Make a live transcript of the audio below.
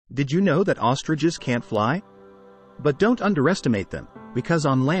Did you know that ostriches can't fly? But don't underestimate them, because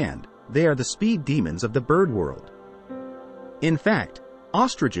on land, they are the speed demons of the bird world. In fact,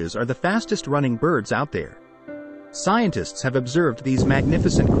 ostriches are the fastest-running birds out there. Scientists have observed these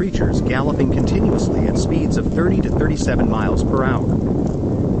magnificent creatures galloping continuously at speeds of 30 to 37 miles per hour.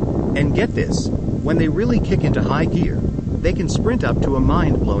 And get this, when they really kick into high gear, they can sprint up to a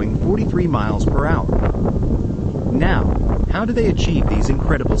mind-blowing 43 miles per hour. Now, how do they achieve these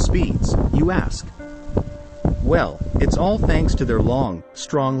incredible speeds, you ask? Well, it's all thanks to their long,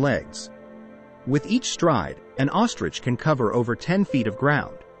 strong legs. With each stride, an ostrich can cover over 10 feet of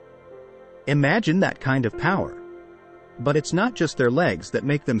ground. Imagine that kind of power. But it's not just their legs that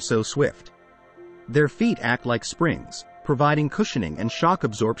make them so swift. Their feet act like springs, providing cushioning and shock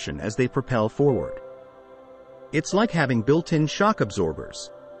absorption as they propel forward. It's like having built-in shock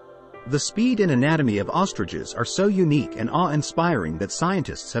absorbers. The speed and anatomy of ostriches are so unique and awe-inspiring that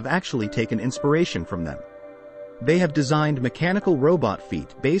scientists have actually taken inspiration from them. They have designed mechanical robot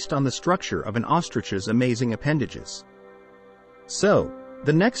feet based on the structure of an ostrich's amazing appendages. So,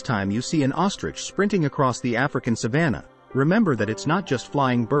 the next time you see an ostrich sprinting across the African savanna, remember that it's not just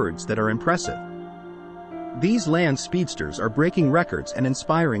flying birds that are impressive. These land speedsters are breaking records and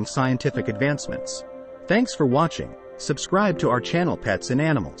inspiring scientific advancements. Thanks for watching. Subscribe to our channel Pets and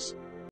Animals.